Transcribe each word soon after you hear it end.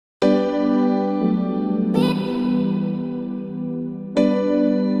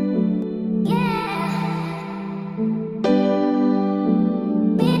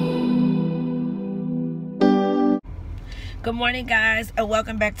Good morning, guys, and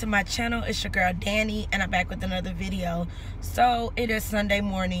welcome back to my channel. It's your girl Danny, and I'm back with another video. So it is Sunday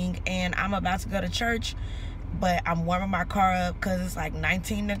morning and I'm about to go to church, but I'm warming my car up because it's like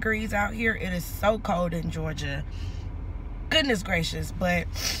 19 degrees out here. It is so cold in Georgia, goodness gracious. But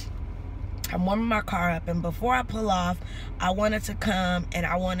I'm warming my car up, and before I pull off, I wanted to come and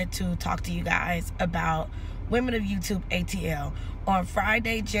I wanted to talk to you guys about Women of YouTube ATL. On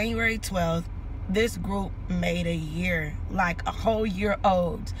Friday, January 12th, this group made a year, like a whole year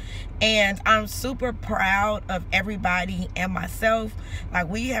old, and I'm super proud of everybody and myself. Like,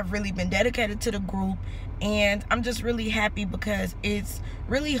 we have really been dedicated to the group, and I'm just really happy because it's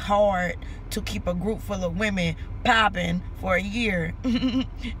really hard to keep a group full of women popping for a year.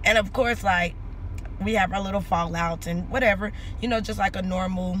 And of course, like, we have our little fallouts and whatever, you know, just like a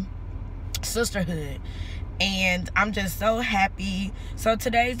normal sisterhood. And I'm just so happy. So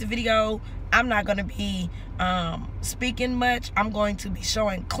today's video, I'm not going to be speaking much. I'm going to be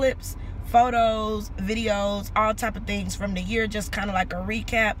showing clips, photos, videos, all type of things from the year, just kind of like a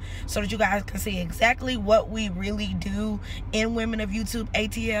recap so that you guys can see exactly what we really do in Women of YouTube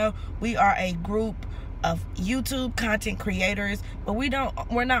ATL. We are a group of YouTube content creators, but we're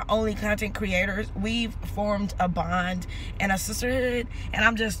not only content creators. We've formed a bond and a sisterhood, and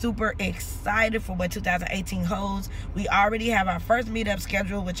I'm just super excited for what 2018 holds. We already have our first meetup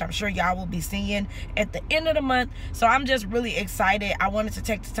scheduled, which I'm sure y'all will be seeing at the end of the month. So I'm just really excited. I wanted to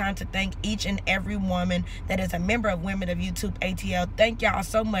take the time to thank each and every woman that is a member of Women of YouTube ATL. Thank y'all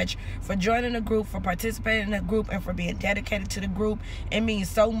so much for joining the group, for participating in the group, and for being dedicated to the group. It means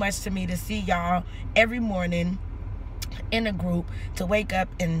so much to me to see y'all every morning in a group, to wake up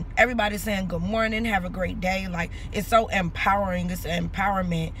and everybody's saying good morning, have a great day. Like, it's so empowering. It's an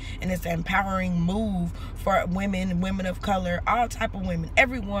empowerment, and it's an empowering move for women of color, all type of women,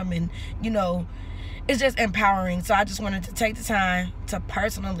 every woman, you know. It's just empowering. So I just wanted to take the time to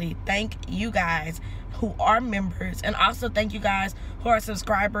personally thank you guys who are members, and also thank you guys who are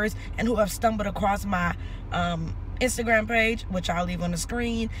subscribers and who have stumbled across my Instagram page, which I'll leave on the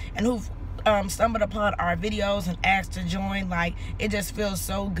screen, and who've stumbled upon our videos and asked to join. Like, it just feels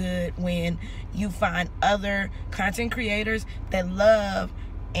so good when you find other content creators that love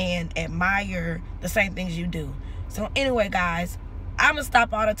and admire the same things you do. So anyway, guys, I'm gonna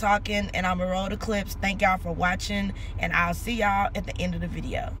stop all the talking and I'm gonna roll the clips. Thank y'all for watching, and I'll see y'all at the end of the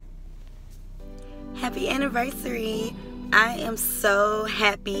video. Happy anniversary. I am so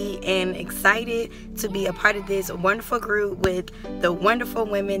happy and excited to be a part of this wonderful group with the wonderful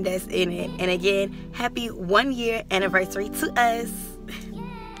women that's in it. And again, happy 1 year anniversary to us.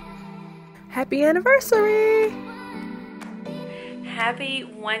 Happy anniversary. Happy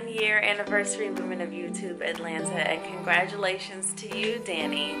 1 year anniversary, Women of YouTube Atlanta, and congratulations to you,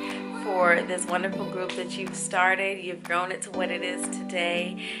 Danny, for this wonderful group that you've started. You've grown it to what it is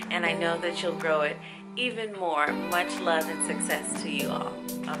today, and I know that you'll grow it even more. Much love and success to you all.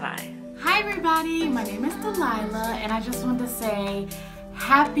 Bye-bye. Hi everybody, my name is Delilah, and I just want to say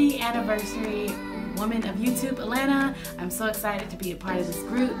happy anniversary, Women of YouTube Atlanta. I'm so excited to be a part of this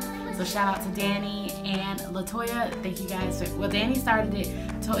group. So shout out to Danny and Latoya. Thank you guys for, well, Danny started it,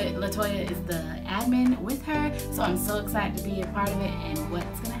 Latoya is the admin with her. So I'm so excited to be a part of it and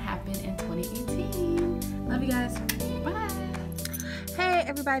what's gonna happen in 2018. Love you guys. Bye. Hey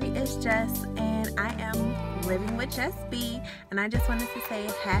everybody, it's Jess, and I am living with Jess B, and I just wanted to say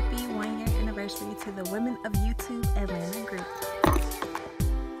happy 1 year anniversary to the Women of YouTube Atlanta group.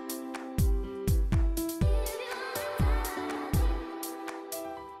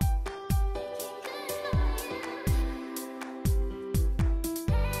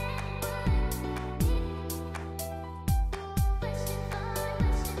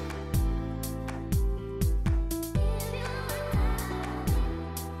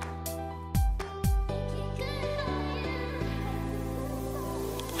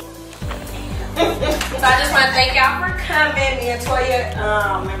 So I just want to thank y'all for coming. Me and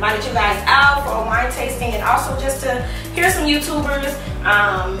Toya invited you guys out for a wine tasting, and also just to hear some YouTubers,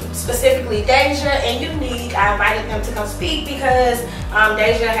 specifically Deja and Unique. I invited them to come speak because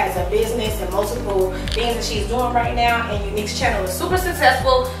Deja has a business and multiple things that she's doing right now, and Unique's channel is super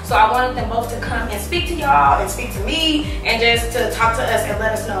successful. So I wanted them both to come and speak to y'all and speak to me, and just to talk to us and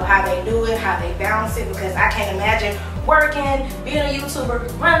let us know how they do it, how they balance it, because I can't imagine working, being a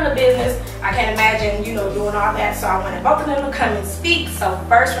YouTuber, running a business. I can't imagine, you know, doing all that. So I wanted both of them to come and speak. So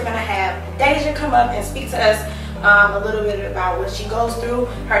first we're gonna have Deja come up and speak to us a little bit about what she goes through,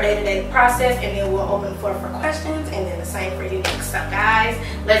 her day-to-day process, and then we'll open the floor for questions, and then the same for you. So guys,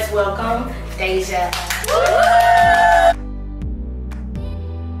 let's welcome Deja.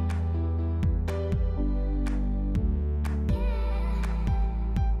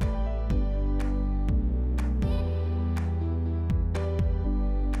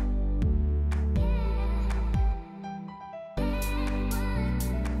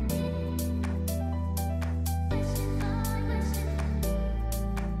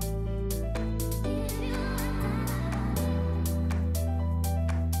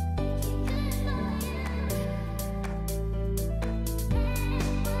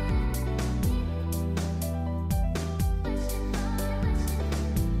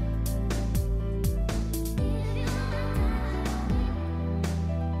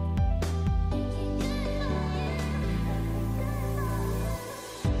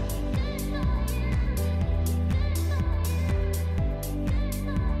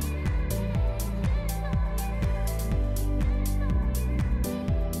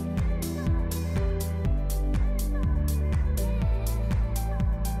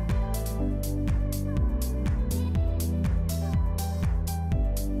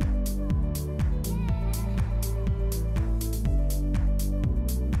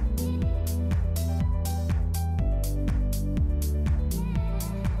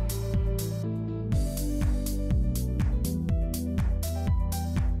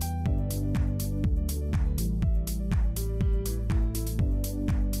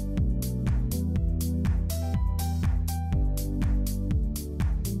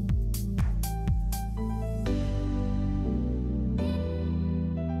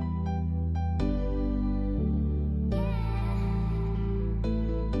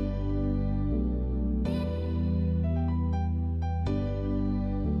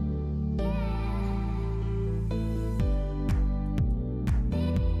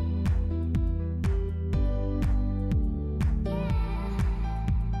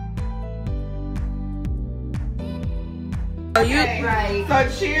 Okay. Right.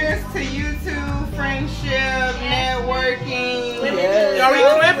 So cheers to YouTube, friendship, networking. Are we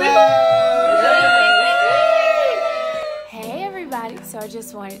clapping? Hey everybody, so I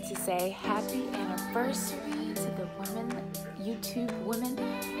just wanted to say happy anniversary to the YouTube Women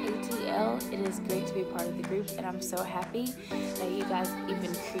ATL. It is great to be part of the group, and I'm so happy that you guys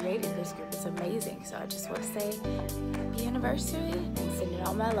even created this group. It's amazing. So I just want to say happy anniversary and sending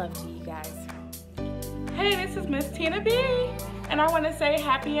all my love to you guys. Hey, this is Miss Tina B, and I want to say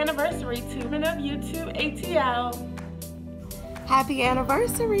happy anniversary to Women of YouTube ATL. Happy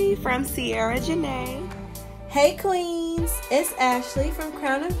anniversary from Sierra Janae. Hey Queens, it's Ashley from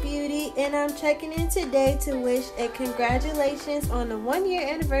Crown of Beauty, and I'm checking in today to wish a congratulations on the 1-year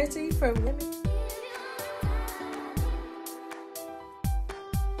anniversary for women.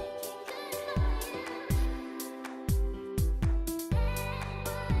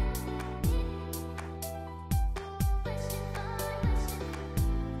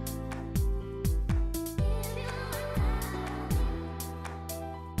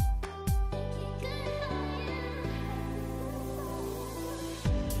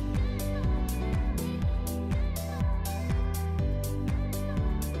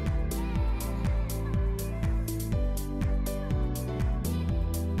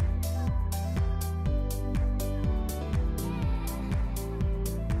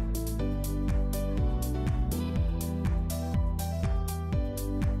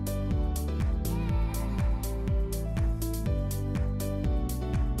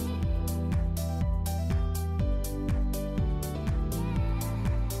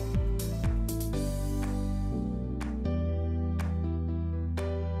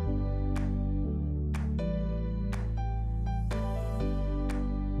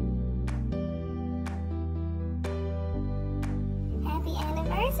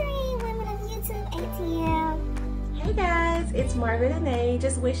 Hey guys, it's Margaret Anae,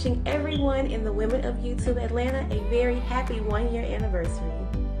 just wishing everyone in the Women of YouTube Atlanta a very happy 1-year anniversary.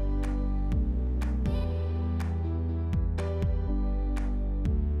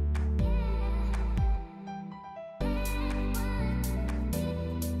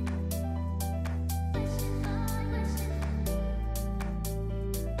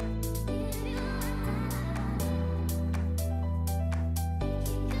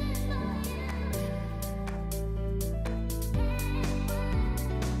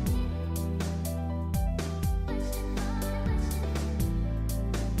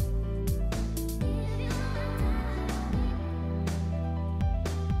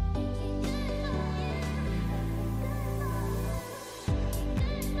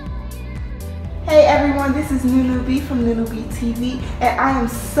 Hey everyone, this is Nunu B from Nunu B TV, and I am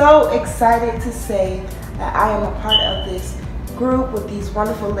so excited to say that I am a part of this group with these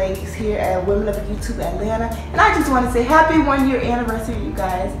wonderful ladies here at Women of YouTube Atlanta, and I just want to say happy 1-year anniversary, you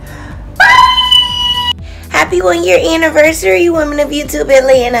guys. Bye! Happy 1-year anniversary, Women of YouTube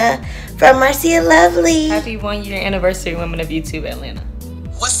Atlanta, from Marcia Lovely. Happy 1-year anniversary, Women of YouTube Atlanta.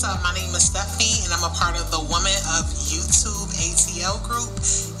 What's up? My name is Stephanie, and I'm a part of the Women of YouTube ATL group.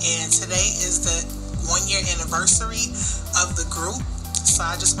 And today is the 1-year anniversary of the group. So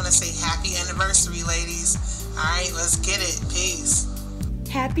I just want to say happy anniversary, ladies. All right, let's get it. Peace.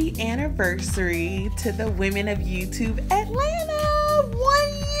 Happy anniversary to the Women of YouTube Atlanta. 1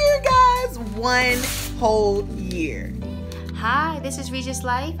 year, guys. 1 whole year. Hi, this is Regis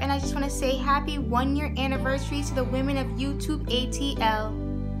Life, and I just want to say happy 1-year anniversary to the Women of YouTube ATL.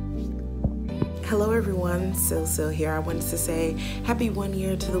 Hello everyone, Sillsil here. I wanted to say happy 1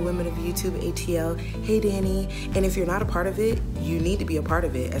 year to the Women of YouTube ATL. Hey Danny, and if you're not a part of it, you need to be a part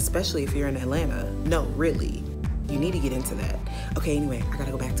of it, especially if you're in Atlanta. No, really, you need to get into that. Okay, anyway, I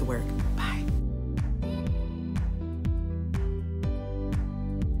gotta go back to work. Bye.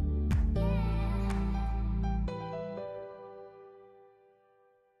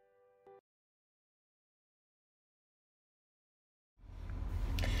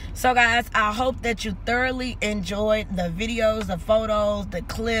 So guys, I hope that you thoroughly enjoyed the videos, the photos, the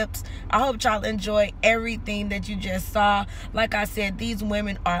clips. I hope y'all enjoy everything that you just saw. Like I said, these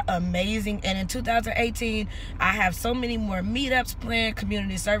women are amazing, and in 2018 I have so many more meetups planned,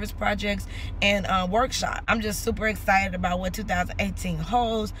 community service projects, and workshops. I'm just super excited about what 2018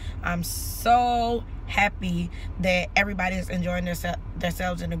 holds. I'm so happy that everybody is enjoying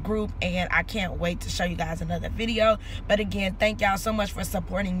themselves in the group, and I can't wait to show you guys another video. But again, thank y'all so much for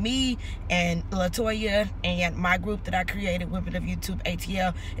supporting me and Latoya and my group that I created, Women of YouTube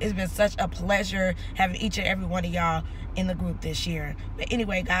ATL. It's been such a pleasure having each and every one of y'all in the group this year. But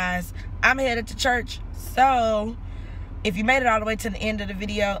anyway, guys, I'm headed to church, so if you made it all the way to the end of the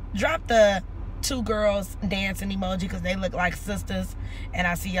video, drop the two girls dancing emoji because they look like sisters. And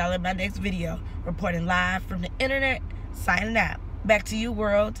I'll see y'all in my next video. Reporting live from the internet. Signing out. Back to you,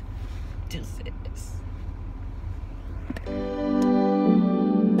 world. Deuces.